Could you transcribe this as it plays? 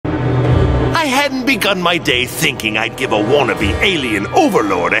hadn't begun my day thinking I'd give a wannabe alien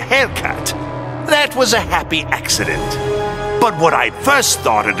overlord a haircut. That was a happy accident. But what I'd first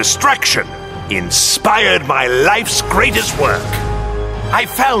thought a distraction inspired my life's greatest work. I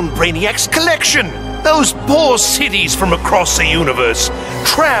found Brainiac's collection. Those poor cities from across the universe,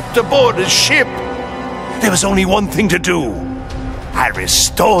 trapped aboard his ship. There was only one thing to do. I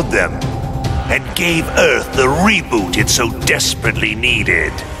restored them and gave Earth the reboot it so desperately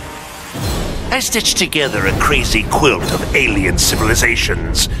needed. I stitched together a crazy quilt of alien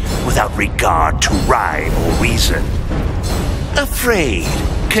civilizations without regard to rhyme or reason. Afraid,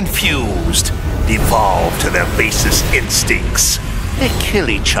 confused, devolved to their basest instincts. They kill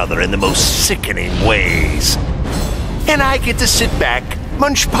each other in the most sickening ways. And I get to sit back,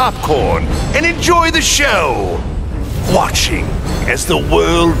 munch popcorn, and enjoy the show, watching as the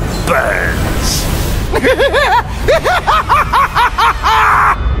world burns.